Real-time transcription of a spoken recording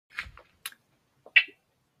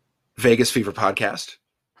Vegas Fever Podcast.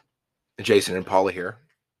 Jason and Paula here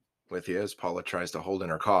with you as Paula tries to hold in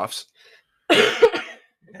her coughs.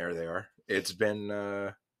 There they are. It's been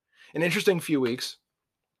an interesting few weeks,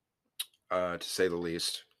 to say the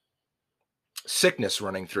least. Sickness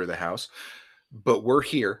running through the house, but we're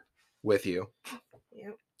here with you,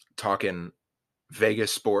 talking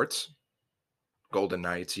Vegas sports, Golden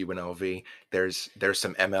Knights, UNLV. There's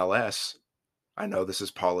some MLS. I know this is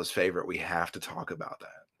Paula's favorite. We have to talk about that.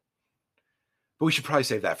 But we should probably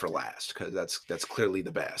save that for last because that's clearly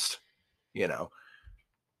the best,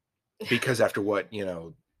 because after what,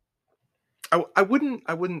 I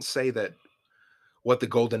wouldn't say that what the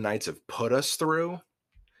Golden Knights have put us through,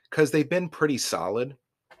 because they've been pretty solid.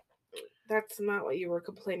 That's not what you were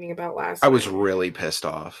complaining about last I was night. really pissed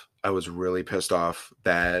off. I was really pissed off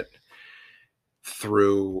that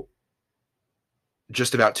through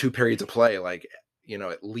just about 2 periods of play,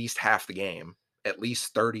 at least half the game, at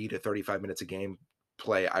least 30 to 35 minutes of game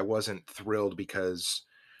play, I wasn't thrilled because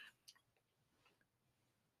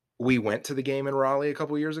we went to the game in Raleigh a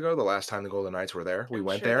couple years ago, the last time the Golden Knights were there. We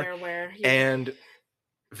went there. And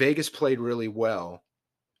Vegas played really well,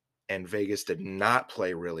 and Vegas did not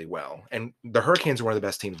play really well. And the Hurricanes are one of the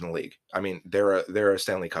best teams in the league. I mean, they're a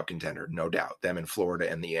Stanley Cup contender, no doubt. Them in Florida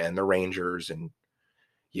and the Rangers, and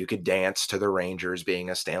you could dance to the Rangers being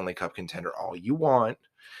a Stanley Cup contender all you want.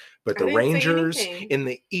 But the Rangers in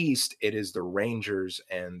the East, it is the Rangers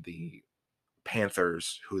and the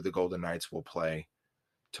Panthers who the Golden Knights will play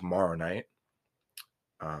tomorrow night,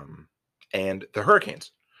 and the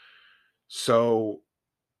Hurricanes. So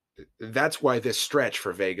that's why this stretch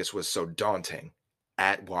for Vegas was so daunting.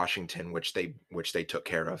 At Washington, which they took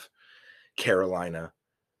care of, Carolina,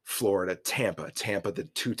 Florida, Tampa, the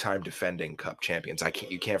two-time defending Cup champions.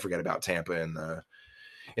 You can't forget about Tampa in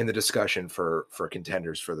the discussion for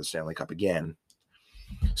contenders for the Stanley Cup again.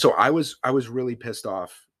 So I was really pissed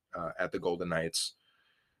off at the Golden Knights,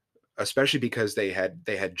 especially because they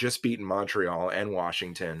had just beaten Montreal and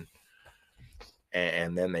Washington,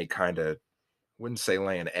 and then they kind of, wouldn't say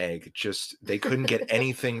lay an egg, just they couldn't get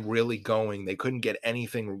anything really going. They couldn't get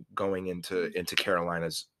anything going into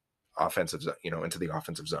Carolina's offensive zone, into the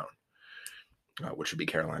offensive zone, which would be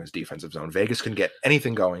Carolina's defensive zone. Vegas couldn't get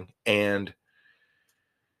anything going, and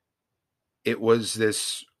it was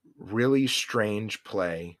this really strange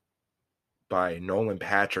play by Nolan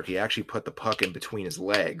Patrick. He actually put the puck in between his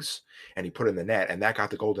legs and he put it in the net, and that got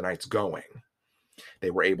the Golden Knights going. They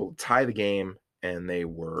were able to tie the game, and they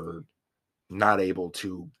were not able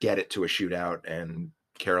to get it to a shootout, and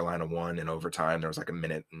Carolina won in overtime. There was like a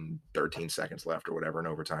minute and 13 seconds left or whatever in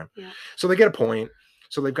overtime. Yeah. So they get a point.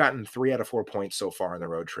 So they've gotten 3 out of 4 points so far in the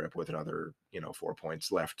road trip, with another, 4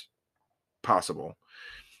 points left possible.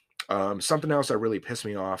 Something else that really pissed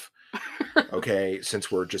me off, okay,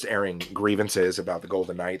 since we're just airing grievances about the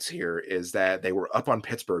Golden Knights here, is that they were up on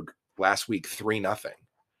Pittsburgh last week 3-0,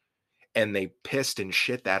 and they pissed and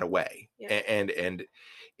shit that away. Yeah. And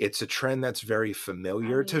it's a trend that's very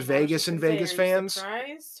familiar to Vegas and Vegas fans.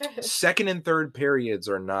 Second and third periods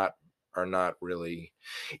are not really.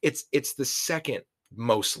 It's the second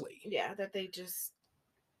mostly. Yeah, that they just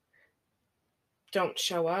don't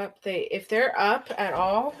show up. If they're up at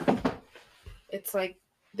all, it's like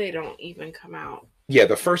they don't even come out. Yeah,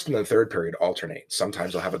 the first and the third period alternate.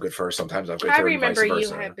 Sometimes I'll have a good first, sometimes I'll have a good third. I remember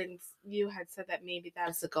you had said that maybe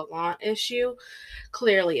that's a Gallant issue.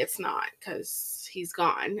 Clearly, it's not, because he's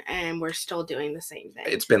gone, and we're still doing the same thing.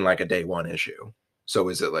 It's been like a day one issue. So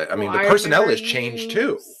is it? The personnel has changed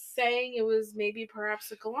too. Saying it was maybe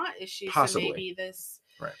perhaps a Gallant issue. Possibly. So maybe this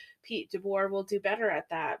Pete DeBoer will do better at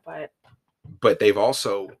that, But they've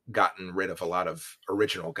also gotten rid of a lot of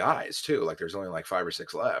original guys too. Like there's only like 5 or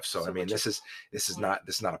 6 left. So I mean, this is not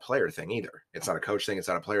a player thing either. It's not a coach thing. It's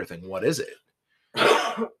not a player thing. What is it?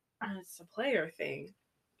 It's a player thing.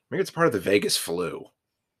 Maybe it's part of the Vegas flu.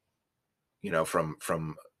 From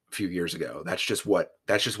a few years ago. That's just what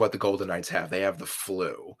the Golden Knights have. They have the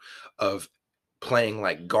flu of playing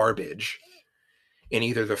like garbage in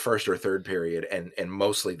either the first or third period, and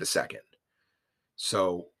mostly the second.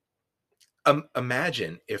 So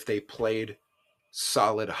imagine if they played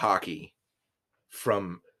solid hockey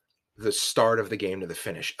from the start of the game to the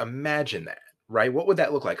finish. Imagine that, right? What would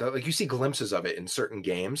that look like? Like you see glimpses of it in certain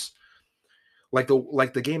games. Like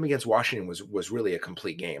the game against Washington was really a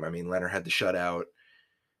complete game. I mean, Leonard had the shutout,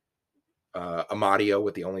 Amadio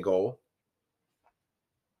with the only goal.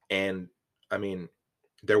 And I mean,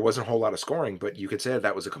 there wasn't a whole lot of scoring, but you could say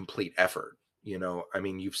that was a complete effort. I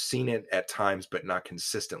mean, you've seen it at times, but not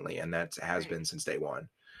consistently. And that has been since day one.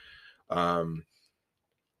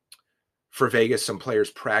 For Vegas, some players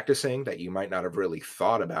practicing that you might not have really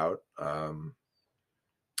thought about.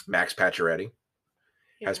 Max Pacioretty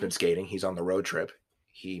has been skating. He's on the road trip.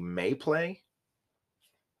 He may play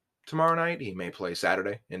tomorrow night. He may play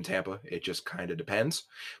Saturday in Tampa. It just kind of depends.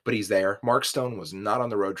 But he's there. Mark Stone was not on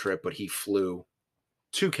the road trip, but he flew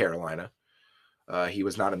to Carolina. He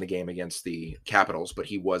was not in the game against the Capitals, but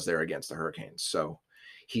he was there against the Hurricanes. So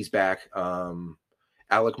he's back.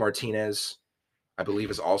 Alec Martinez, I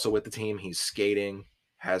believe, is also with the team. He's skating,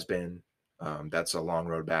 has been. That's a long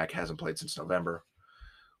road back. Hasn't played since November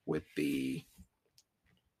with the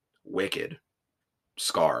wicked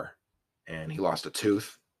scar. And he lost a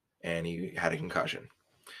tooth, and he had a concussion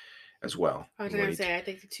as well. I was going to say, I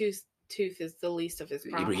think the tooth is the least of his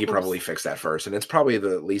problems. He probably fixed that first, and it's probably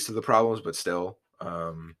the least of the problems, but still,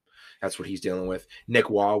 that's what he's dealing with. Nick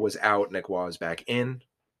Waugh was out. Nick Waugh is back in.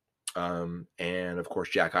 And of course,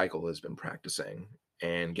 Jack Eichel has been practicing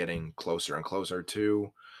and getting closer and closer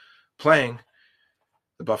to playing.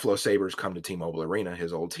 The Buffalo Sabres come to T-Mobile Arena,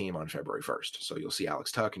 his old team, on February 1st. So you'll see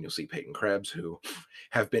Alex Tuch and you'll see Peyton Krebs, who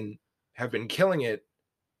have been killing it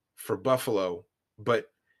for Buffalo.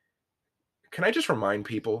 But can I just remind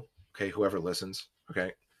people, okay, whoever listens,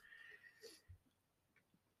 okay,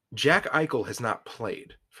 Jack Eichel has not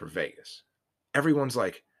played for Vegas. Everyone's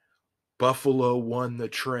like, Buffalo won the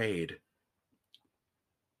trade.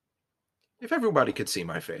 If everybody could see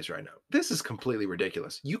my face right now, this is completely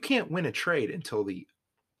ridiculous. You can't win a trade until the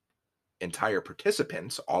entire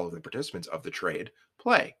participants, all of the participants of the trade,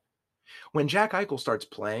 play. When Jack Eichel starts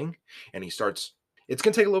playing and it's going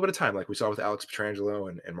to take a little bit of time, like we saw with Alex Pietrangelo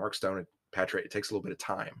and Mark Stone and Patrick. It takes a little bit of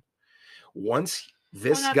time. Once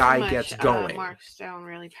this guy gets going, Mark Stone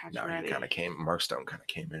really Mark Stone kind of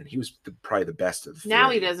came in. He was probably the best of the now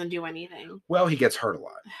three. He doesn't do anything. Well, he gets hurt a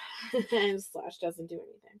lot. And Slash doesn't do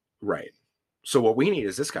anything. Right. So what we need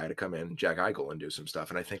is this guy to come in, Jack Eichel, and do some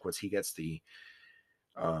stuff. And I think once he gets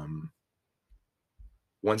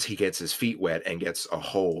his feet wet and gets a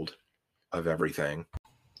hold of everything,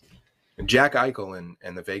 Jack Eichel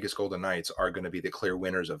and the Vegas Golden Knights are going to be the clear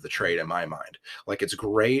winners of the trade in my mind. Like, it's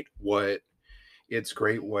great what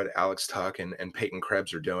Alex Tuch and Peyton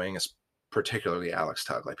Krebs are doing, particularly Alex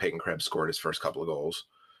Tuch. Like, Peyton Krebs scored his first couple of goals.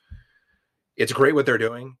 It's great what they're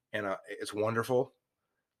doing, and it's wonderful.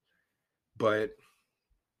 But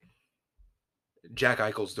Jack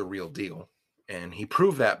Eichel's the real deal, and he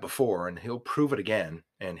proved that before, and he'll prove it again.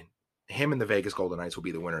 And him and the Vegas Golden Knights will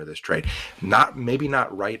be the winner of this trade. Maybe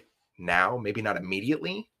not right now, maybe not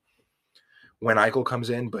immediately when Eichel comes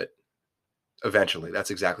in, but eventually. That's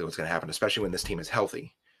exactly what's going to happen, especially when this team is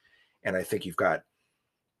healthy. And I think you've got,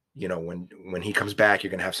 when he comes back, you're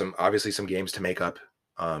going to have some games to make up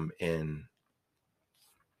in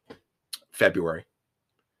February,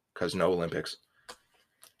 because no Olympics,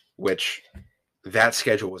 which that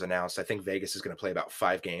schedule was announced. I think Vegas is going to play about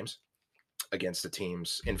 5 games against the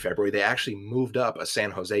teams in February. They actually moved up a San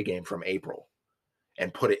Jose game from April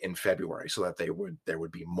and put it in February so that there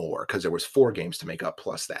would be more, because there was 4 games to make up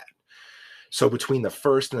plus that. So between the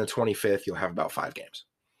 1st and the 25th, you'll have about 5 games.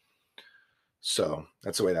 So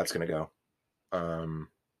that's the way that's going to go.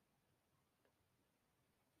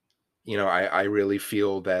 I really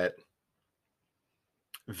feel that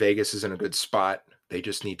Vegas is in a good spot. They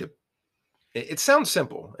just need to, it sounds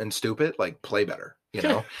simple and stupid, like play better,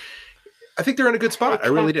 I think they're in a good spot. I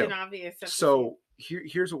really do. So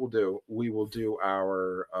here's what we'll do. We will do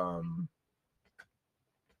our,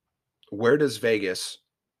 where does Vegas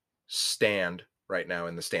stand right now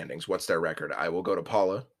in the standings? What's their record? I will go to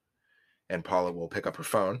Paula, and Paula will pick up her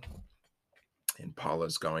phone, and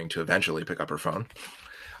Paula's going to eventually pick up her phone.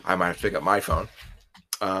 I might have to pick up my phone.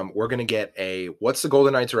 We're going to get what's the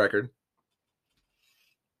Golden Knights record?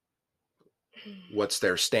 What's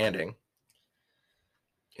their standing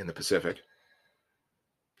in the Pacific?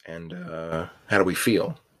 And how do we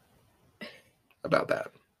feel about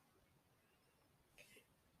that?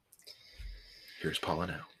 Here's Paula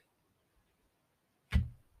now.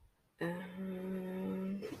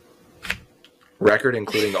 Record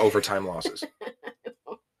including overtime losses.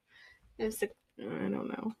 I don't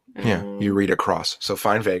know. Yeah, you read across. So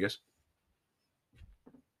find Vegas.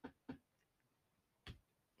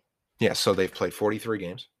 Yeah, so they've played 43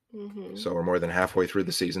 games. Mm-hmm. So we're more than halfway through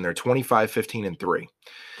the season. They're 25, 15, and 3.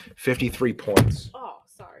 53 points. Oh,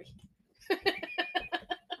 sorry.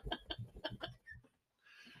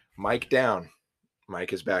 Mike down.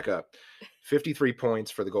 Mike is back up. 53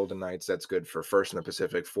 points for the Golden Knights. That's good for first in the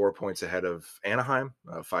Pacific. 4 points ahead of Anaheim.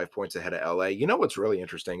 5 points ahead of LA. You know what's really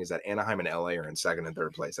interesting is that Anaheim and LA are in second and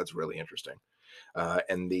third place. That's really interesting.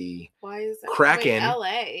 And the Why is that? Kraken.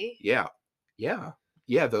 Wait, LA? Yeah.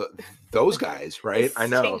 Yeah, those guys, right? I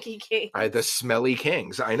know. Stinky Kings. The smelly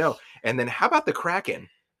Kings. I know. And then how about the Kraken?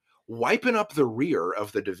 Wiping up the rear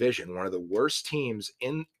of the division, one of the worst teams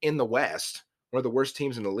in the West, one of the worst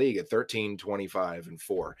teams in the league at 13, 25, and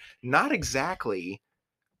 4. Not exactly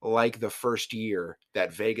like the first year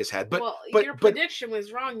that Vegas had, but your prediction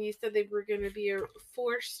was wrong. You said they were going to be a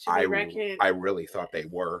force to be reckoned. I really thought they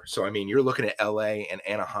were. So I mean, you're looking at LA and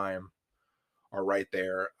Anaheim are right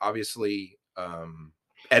there. Obviously,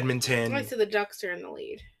 Edmonton. I said the Ducks are in the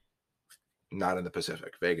lead. Not in the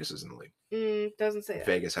Pacific. Vegas is in the lead. Doesn't say that.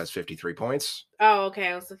 Vegas has 53 points. Oh, okay.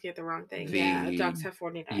 I was looking at the wrong thing. The Ducks have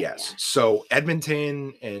 49. Yes. Yeah. So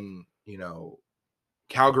Edmonton and,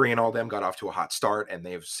 Calgary and all them got off to a hot start, and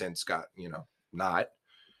they've since got, not.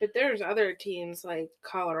 But there's other teams like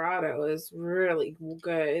Colorado is really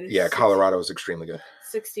good. Yeah, Colorado is extremely good.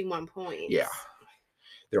 61 points. Yeah.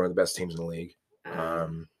 They're one of the best teams in the league.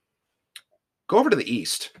 Go over to the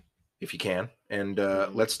East if you can, and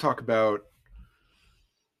let's talk about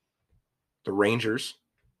the Rangers.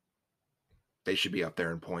 They should be up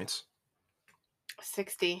there in points.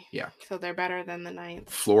 60. Yeah. So they're better than the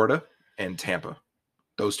Knights. Florida and Tampa.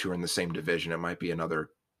 Those two are in the same division. It might be another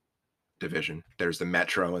division. There's the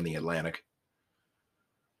Metro and the Atlantic.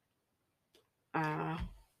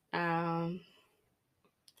 FLA,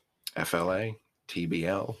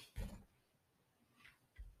 TBL.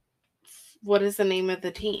 What is the name of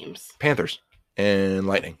the teams? Panthers and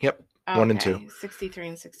Lightning. Yep. Okay. 1 and 2. 63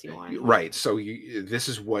 and 61. Right. So this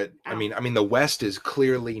is what I mean the West is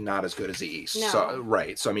clearly not as good as the East. No. So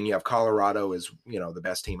right. So I mean you have Colorado is, the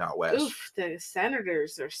best team out west. Oof, the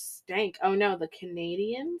Senators are stank. Oh no, the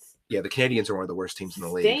Canadians? Yeah, the Canadians are one of the worst teams in the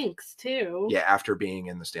league. Stinks too. Yeah, after being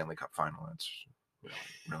in the Stanley Cup final. It's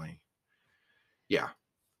really yeah.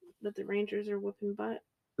 But the Rangers are whooping butt.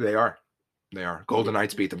 They are. Golden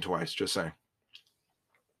Knights beat them twice, just saying.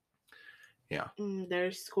 Yeah.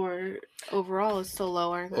 Their score overall is still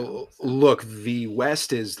lower. Though, so. Look, the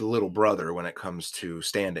West is the little brother when it comes to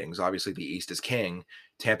standings. Obviously, the East is king.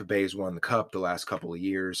 Tampa Bay has won the cup the last couple of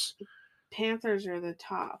years. Panthers are the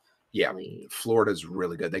top. Yeah. League. Florida's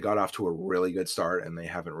really good. They got off to a really good start, and they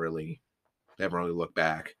haven't really looked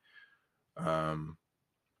back.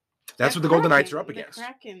 That's what the Golden Knights are up against. The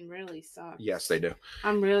Kraken really sucks. Yes, they do.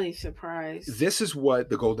 I'm really surprised. This is what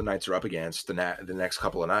the Golden Knights are up against the next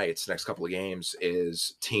couple of nights, next couple of games,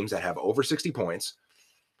 is teams that have over 60 points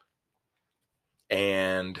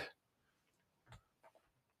and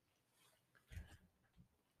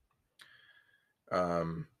are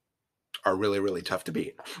really, really tough to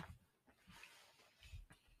beat.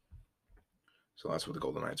 So that's what the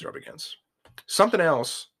Golden Knights are up against. Something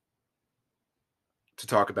else to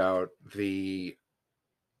talk about, the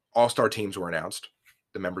All-Star teams were announced,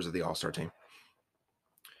 the members of the All-Star team.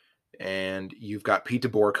 And you've got Pete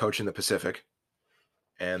DeBoer coaching the Pacific,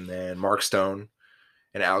 and then Mark Stone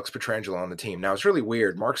and Alex Pietrangelo on the team. Now, it's really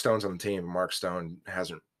weird. Mark Stone's on the team, and Mark Stone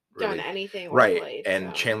hasn't really done anything right. Played, and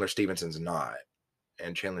so. Chandler Stevenson's not.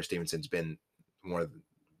 And Chandler Stevenson's been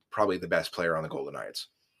probably the best player on the Golden Knights.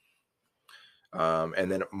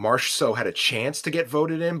 And then Marchessault had a chance to get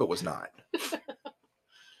voted in, but was not.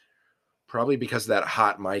 Probably because of that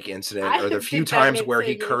hot mic incident or the few times where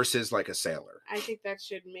he curses like a sailor. I think that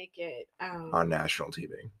should make it on national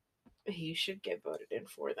TV. He should get voted in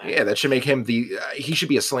for that. Yeah, that should make him he should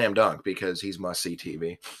be a slam dunk because he's must-see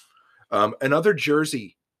TV. Another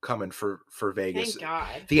jersey coming for Vegas. Thank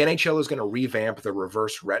God. The NHL is going to revamp the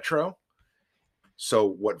reverse retro. So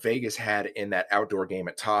what Vegas had in that outdoor game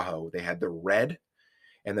at Tahoe, they had the red,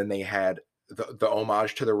 and then they had the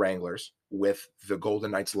homage to the Wranglers with the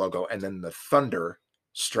Golden Knights logo, and then the Thunder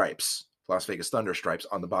stripes, Las Vegas Thunder stripes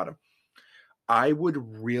on the bottom. I would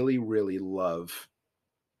really, really love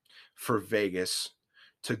for Vegas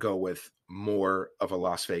to go with more of a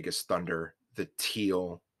Las Vegas Thunder, the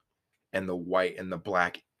teal and the white and the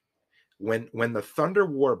black. When the Thunder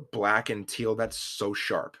wore black and teal, that's so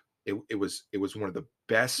sharp. It was one of the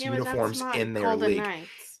best uniforms in their Golden league.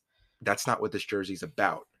 Knights. That's not what this jersey's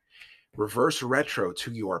about. Reverse retro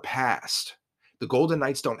to your past. The Golden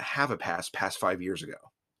Knights don't have a past 5 years ago.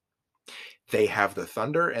 They have the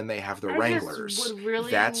Thunder and they have the Wranglers. Would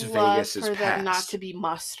really That's love Vegas's for past. them not to be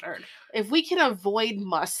mustard. If we can avoid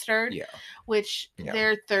mustard, which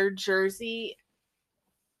their third jersey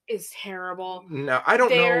is terrible. No, I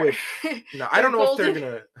don't know if they're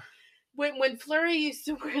gonna. When Fleury used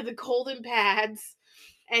to wear the golden pads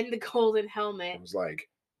and the golden helmet, I was like,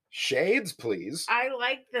 shades, please. I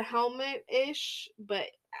like the helmet-ish, but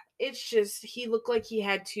it's just he looked like he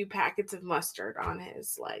had 2 packets of mustard on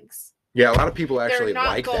his legs. Yeah, a lot of people actually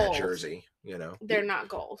like gold. that jersey. You know, They're not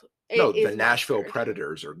gold. no, It the is Nashville mustard.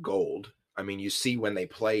 Predators are gold. I mean, you see when they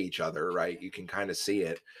play each other, right? You can kind of see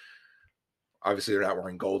it. Obviously, they're not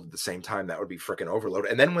wearing gold at the same time. That would be freaking overload.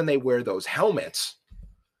 And then when they wear those helmets,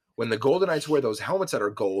 when the Golden Knights wear those helmets that are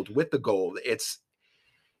gold with the gold, it's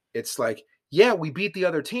like, yeah, we beat the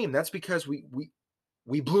other team. That's because we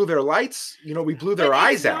blew their lights. You know, we blew their But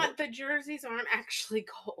eyes it's not, out. the jerseys aren't actually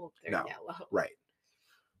gold. They're No, yellow. right.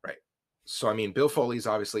 So, I mean, Bill Foley's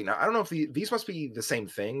obviously now. I don't know if these must be the same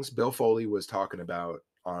things. Bill Foley was talking about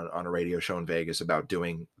on a radio show in Vegas about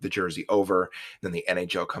doing the jersey over. Then the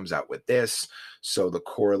NHL comes out with this. So the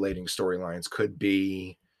correlating storylines could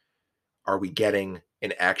be: are we getting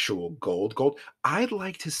an actual gold? Gold. I'd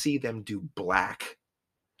like to see them do black,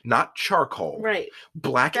 not charcoal. Right.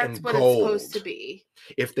 Black That's and what it's supposed to gold. be.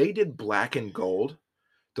 If they did black and gold,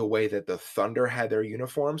 the way that the Thunder had their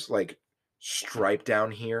uniforms, like stripe down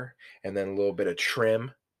here and then a little bit of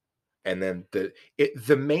trim, and then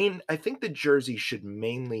the main, I think the jersey should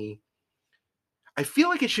mainly, I feel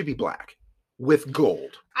like it should be black with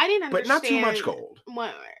gold, I didn't but not too much understand gold.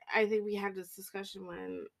 what, I think we had this discussion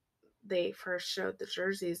when they first showed the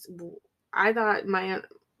jerseys. I thought my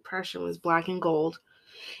impression was black and gold.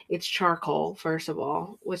 It's charcoal, first of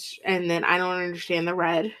all, and then I don't understand the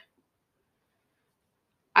red.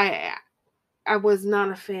 I was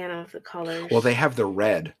not a fan of the colors. Well, they have the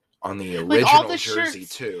red on the like all original the jersey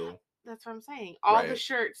shirts too. That's what I'm saying. All the Right.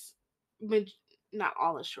 shirts, not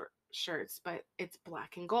all the shirts, but it's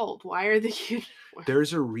black and gold. Why are the uniforms?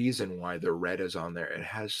 There's a reason why the red is on there. It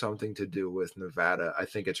has something to do with Nevada. I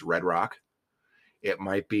think it's Red Rock. It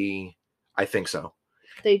might be. I think so.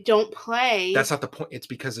 They don't play. That's not the point. It's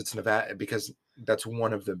because it's Nevada, because that's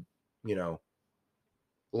one of the,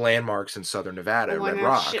 landmarks in Southern Nevada, Why Red not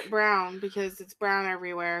Rock. shit brown, because it's brown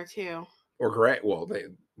everywhere too. Or gray. Well,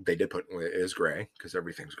 they did put, it is gray because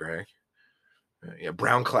everything's gray. Yeah,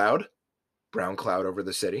 brown cloud over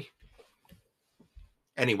the city.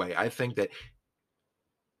 Anyway, I think that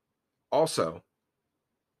also,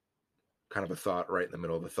 kind of a thought right in the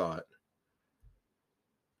middle of the thought,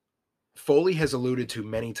 Foley has alluded to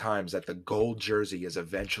many times that the gold jersey is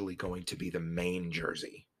eventually going to be the main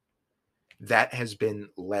jersey. That has been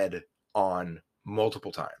led on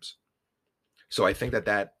multiple times. So I think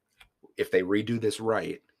that if they redo this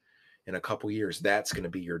right in a couple years, that's going to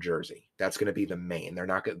be your jersey. That's going to be the main. They're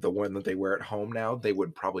not the one that they wear at home now. They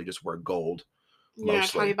would probably just wear gold. You're not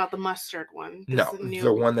talking about the mustard one. No,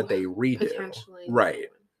 the one that they redo. Right.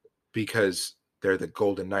 Because they're the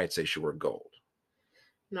Golden Knights. They should wear gold.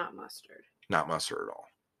 Not mustard. Not mustard at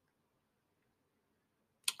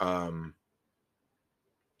all.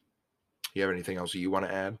 You have anything else you want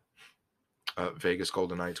to add? Vegas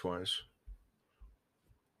Golden Knights wise?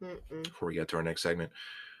 Before we get to our next segment.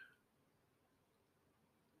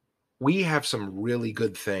 We have some really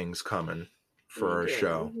good things coming for our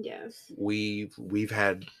show. Yes. We've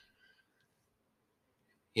had,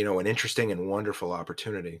 an interesting and wonderful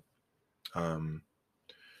opportunity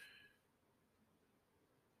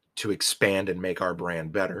to expand and make our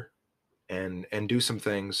brand better and do some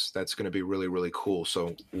things that's going to be really, really cool.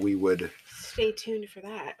 So we would stay tuned for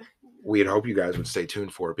that. We'd hope you guys would stay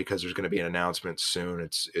tuned for it, because there's going to be an announcement soon.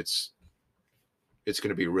 It's going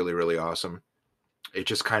to be really, really awesome. It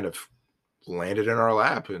just kind of landed in our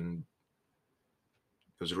lap, and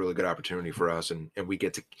it was a really good opportunity for us. And we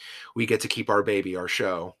get to keep our baby, our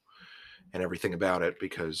show, and everything about it,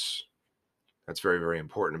 because that's very, very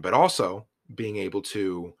important. But also being able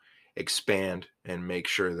to expand and make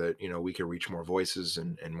sure that, we can reach more voices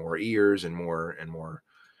and more ears and more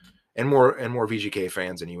VGK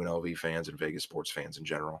fans and UNLV fans and Vegas sports fans in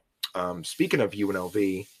general. Speaking of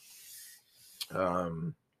UNLV,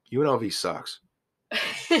 UNLV sucks.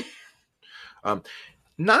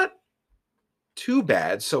 Not too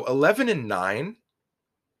bad. So 11-9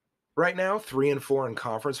 right now, 3-4 in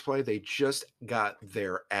conference play. They just got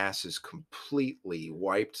their asses completely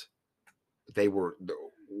wiped. They were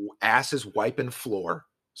asses wiping floor.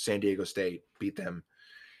 San Diego State beat them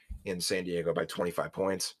in San Diego by 25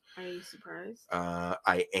 points. Are you surprised?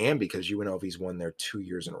 I am, because UNLV's won there 2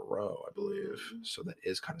 years in a row, I believe. So that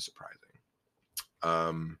is kind of surprising.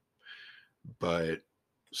 But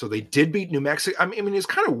so they did beat New Mexico. I mean, it's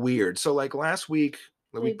kind of weird. So like last week,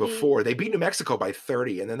 the week before, they beat New Mexico by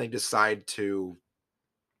 30, and then they decide to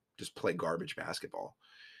just play garbage basketball.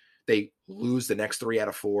 They lose the next 3 out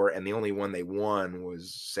of 4, and the only one they won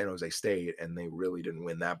was San Jose State, and they really didn't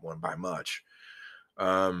win that one by much.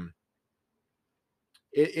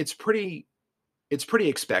 It's pretty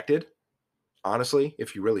expected, honestly,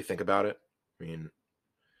 if you really think about it. I mean,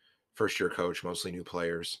 first-year coach, mostly new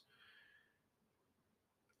players.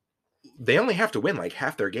 they only have to win like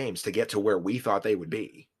half their games to get to where we thought they would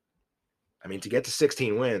be. I mean, to get to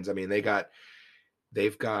 16 wins, I mean, they've got,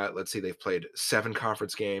 let's see, they've played 7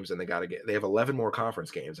 conference games and they have 11 more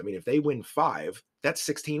conference games. I mean, if they win 5, that's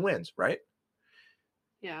 16 wins, right?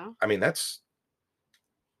 Yeah. I mean,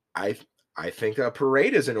 I think a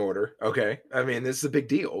parade is in order. Okay. I mean, this is a big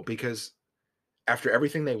deal because after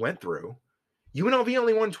everything they went through, UNLV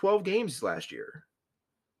only won 12 games last year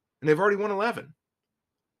and they've already won 11.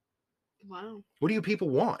 Wow. What do you people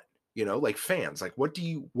want? Like fans, like what?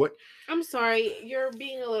 I'm sorry, you're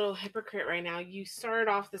being a little hypocrite right now. You started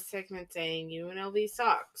off the segment saying UNLV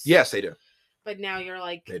sucks. Yes, they do. But now you're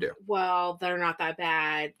like, they do. Well, they're not that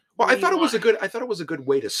bad. Well, I thought it was a good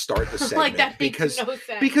way to start the segment. Like that makes no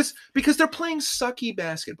sense. Because they're playing sucky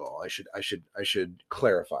basketball. I should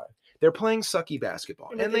clarify. They're playing sucky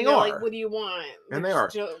basketball, and they are. Like, what do you want? And they are.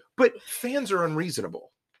 But fans are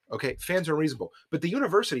unreasonable. Okay, fans are unreasonable. But the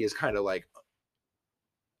university is kind of like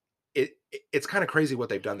it's kind of crazy what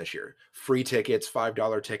they've done this year. Free tickets,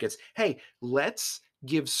 $5 tickets. Hey, let's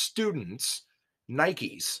give students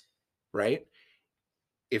Nikes, right?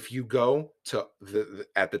 If you go to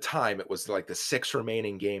at the time, it was like the 6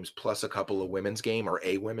 remaining games plus a couple of women's game or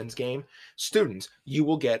a women's game. Students, you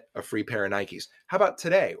will get a free pair of Nikes. How about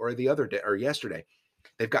today or the other day or yesterday?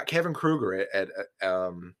 They've got Kevin Kruger at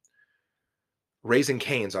Raising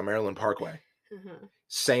Cane's on Maryland Parkway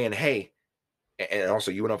saying, hey, and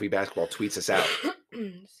also UNLV basketball tweets us out.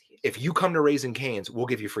 If you come to Raising Cane's, we'll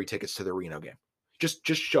give you free tickets to the Reno game. Just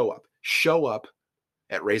show up. Show up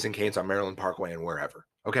at Raising Cane's on Maryland Parkway and wherever.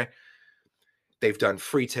 Okay. They've done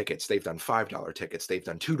free tickets. They've done $5 tickets. They've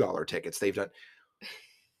done $2 tickets. They've done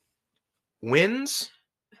wins,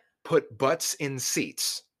 put butts in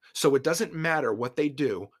seats. So it doesn't matter what they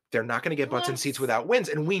do. They're not going to get butts in seats without wins.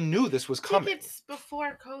 And we knew this was coming. Tickets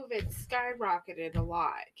before COVID skyrocketed a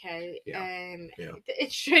lot. Okay. Yeah. And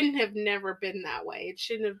it shouldn't have never been that way. It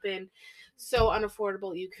shouldn't have been so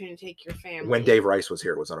unaffordable you couldn't take your family. When Dave Rice was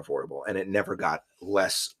here, it was unaffordable, and it never got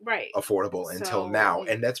less affordable until now.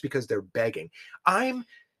 And that's because they're begging. I'm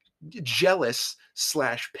jealous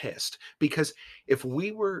 / pissed because if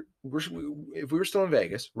we were still in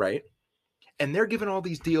Vegas, right? And they're giving all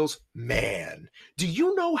these deals, man, do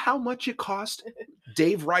you know how much it cost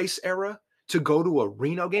Dave Rice era to go to a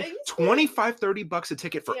Reno game? $25-$30 a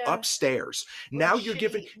ticket for upstairs. Now you're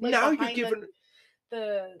giving the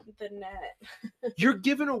net. You're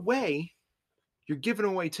giving away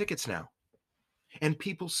tickets now. And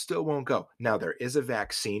people still won't go. Now there is a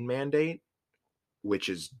vaccine mandate, which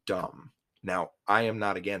is dumb. Now, I am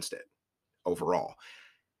not against it overall.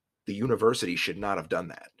 The university should not have done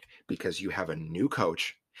that because you have a new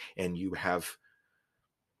coach and you have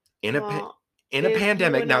in a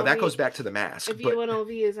pandemic. Now that goes back to the mask. If UNLV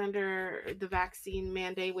is under the vaccine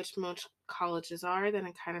mandate, which most colleges are, then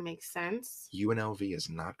it kind of makes sense. UNLV is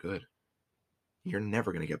not good. You're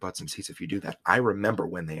never going to get butts in seats if you do that. I remember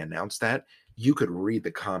when they announced that, you could read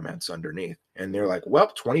the comments underneath and they're like,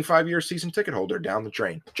 well, 25-year season ticket holder down the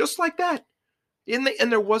drain. Just like that. And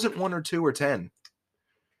there wasn't 1 or 2 or 10.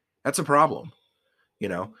 That's a problem.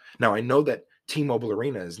 Now I know that T-Mobile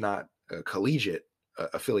Arena is not a collegiate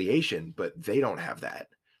affiliation, but they don't have that.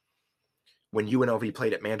 When UNLV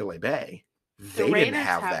played at Mandalay Bay, they didn't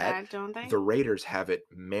have that. Don't they? The Raiders have it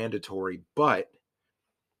mandatory, but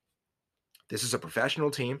this is a professional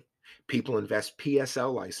team. People invest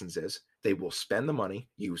PSL licenses. They will spend the money.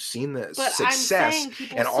 You've seen the success, I'm saying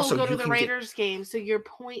people and also go to the Raiders game. So your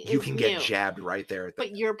point is you can get jabbed right there.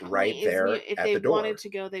 But your point is if they wanted to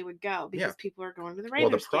go, they would go because people are going to the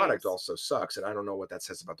Raiders. Well, the product also sucks, and I don't know what that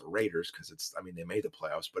says about the Raiders because they made the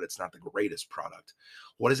playoffs, but it's not the greatest product.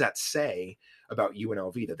 What does that say about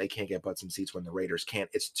UNLV that they can't get butts in seats when the Raiders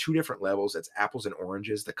can't? It's 2 different levels. It's apples and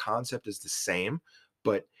oranges. The concept is the same,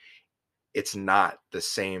 but it's not the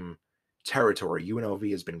same territory.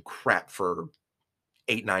 UNLV has been crap for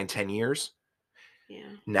 8, 9, 10 years. Yeah.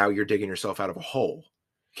 Now you're digging yourself out of a hole.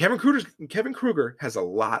 Kevin Kruger has a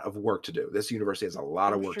lot of work to do. This university has a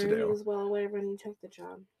lot of work to do. He was well aware when he took the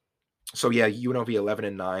job. So yeah, UNLV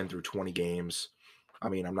 11-9 through 20 games. I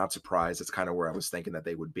mean, I'm not surprised. It's kind of where I was thinking that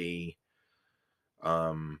they would be.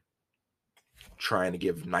 Trying to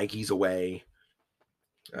give Nikes away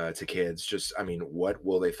to kids. Just, what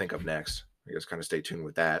will they think of next? I guess kind of stay tuned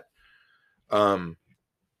with that.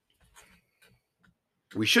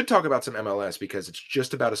 We should talk about some MLS because it's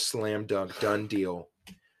just about a slam dunk done deal.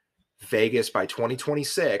 Vegas by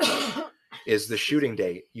 2026 is the shooting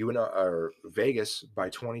date. Vegas by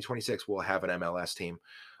 2026 will have an MLS team.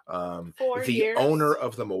 The owner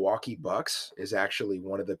of the Milwaukee Bucks is actually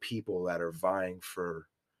one of the people that are vying for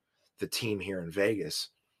the team here in Vegas.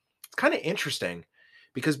 It's kind of interesting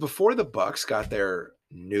because before the Bucks got their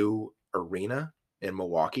new arena in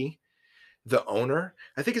Milwaukee, the owner,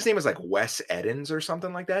 I think his name is like Wes Edens or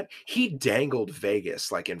something like that. He dangled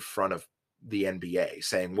Vegas like in front of the NBA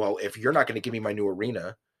saying, well, if you're not going to give me my new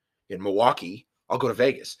arena in Milwaukee, I'll go to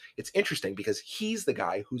Vegas. It's interesting because he's the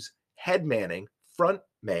guy who's head manning, front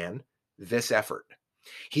man this effort.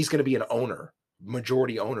 He's going to be an owner,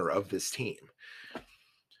 majority owner of this team.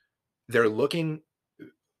 They're looking,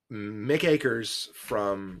 Mick Akers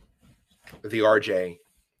from the RJ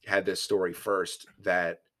had this story first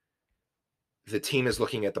that the team is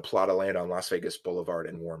looking at the plot of land on Las Vegas Boulevard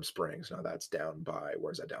in Warm Springs. Now that's down by,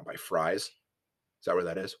 where's that down by? Fry's? Is that where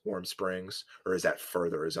that is? Warm Springs? Or is that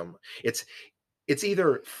further? It's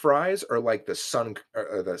either Fry's or like the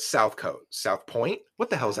the South Coast, South Point. What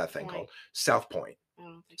the hell is that thing called? South Point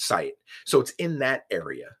site. So it's in that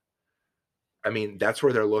area. I mean, that's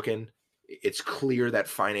where they're looking. It's clear that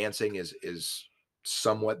financing is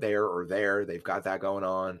somewhat there or there. They've got that going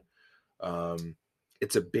on.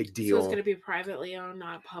 It's a big deal. So it's going to be privately owned,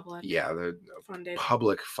 not public. Yeah, the funded.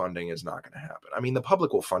 Public funding is not going to happen. I mean, the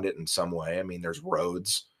public will fund it in some way. I mean, there's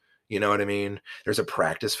roads. You know what I mean? There's a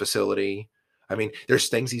practice facility. I mean, there's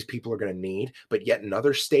things these people are going to need, but yet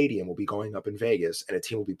another stadium will be going up in Vegas and a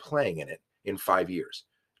team will be playing in it in 5 years.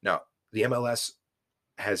 Now, the MLS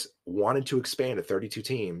has wanted to expand to 32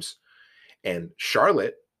 teams, and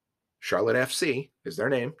Charlotte FC is their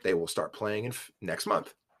name. They will start playing in next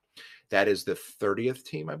month. That is the 30th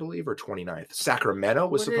team, I believe, or 29th. Sacramento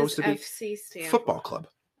was supposed to be FC stand football club.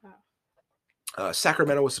 Oh.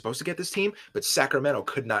 Sacramento was supposed to get this team, but Sacramento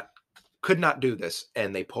could not do this,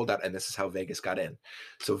 and they pulled out, and this is how Vegas got in.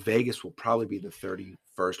 So Vegas will probably be the 31st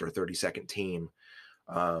or 32nd team.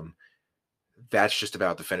 That's just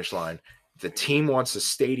about the finish line. The team wants a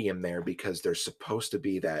stadium there because there's supposed to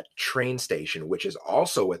be that train station, which is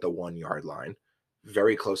also at the 1 yard line.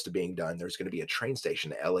 Very close to being done. There's going to be a train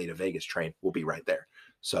station. The LA to Vegas train will be right there.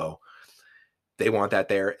 So they want that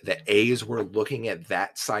there. The A's were looking at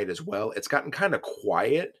that site as well. It's gotten kind of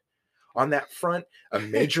quiet on that front. A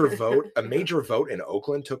major vote in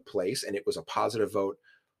Oakland took place, and it was a positive vote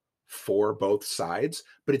for both sides.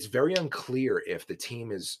 But it's very unclear if the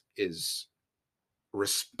team is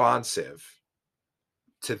responsive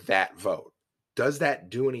to that vote. Does that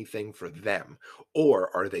do anything for them?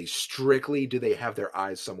 Or are they strictly, do they have their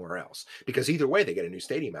eyes somewhere else? Because either way, they get a new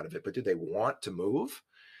stadium out of it, but do they want to move?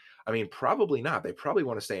 I mean, probably not. They probably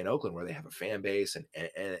want to stay in Oakland where they have a fan base and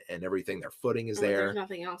everything. Their footing is there. There's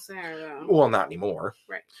nothing else there, though. Well, not anymore.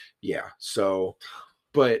 Right. Yeah. So,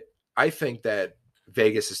 but I think that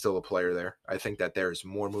Vegas is still a player there. I think that there's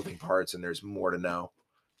more moving parts and there's more to know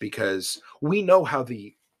because we know how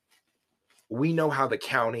the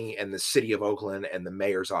county and the city of Oakland and the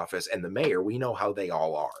mayor's office and the mayor, we know how they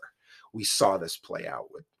all are. We saw this play out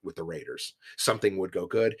with the Raiders. Something would go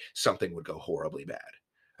good. Something would go horribly bad.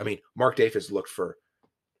 I mean, Mark Davis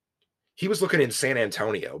he was looking in San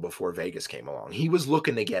Antonio before Vegas came along. He was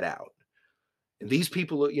looking to get out. And these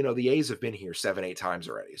people, the A's have been here 7-8 times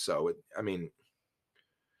already. So,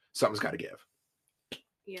 something's got to give.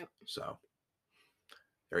 Yep. So,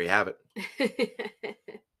 there you have it.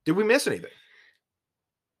 Did we miss anything?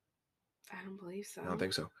 I don't believe so. I don't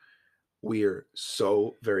think so. We are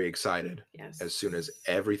so very excited as soon as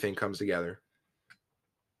everything comes together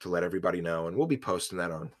to let everybody know. And we'll be posting that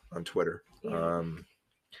on Twitter. Yeah.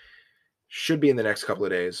 Should be in the next couple of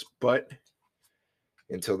days. But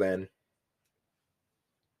until then,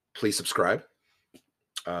 please subscribe.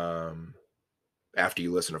 After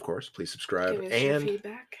you listen, of course, please subscribe. Give us your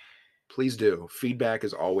feedback. Please do. Feedback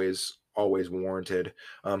is always warranted.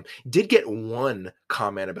 Did get one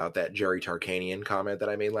comment about that Jerry Tarkanian comment that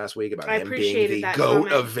I made last week about him being the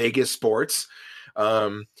GOAT of Vegas sports.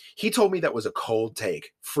 He told me that was a cold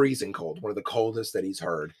take, freezing cold, one of the coldest that he's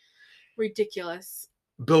heard. Ridiculous.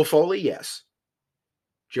 Bill Foley, yes.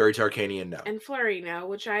 Jerry Tarkanian, no. And Fleury, no,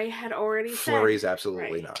 which I had already said. Fleury's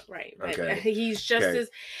absolutely not. Right. Okay. He's just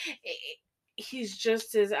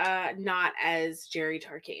as not as Jerry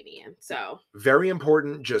Tarkanian. So very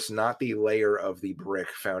important, just not the layer of the brick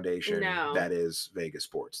foundation that is Vegas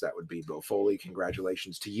sports. That would be Bill Foley.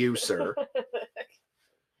 Congratulations to you, sir.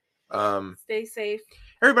 Stay safe.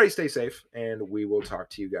 Everybody stay safe, and we will talk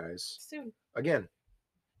to you guys soon. Again.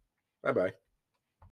 Bye-bye.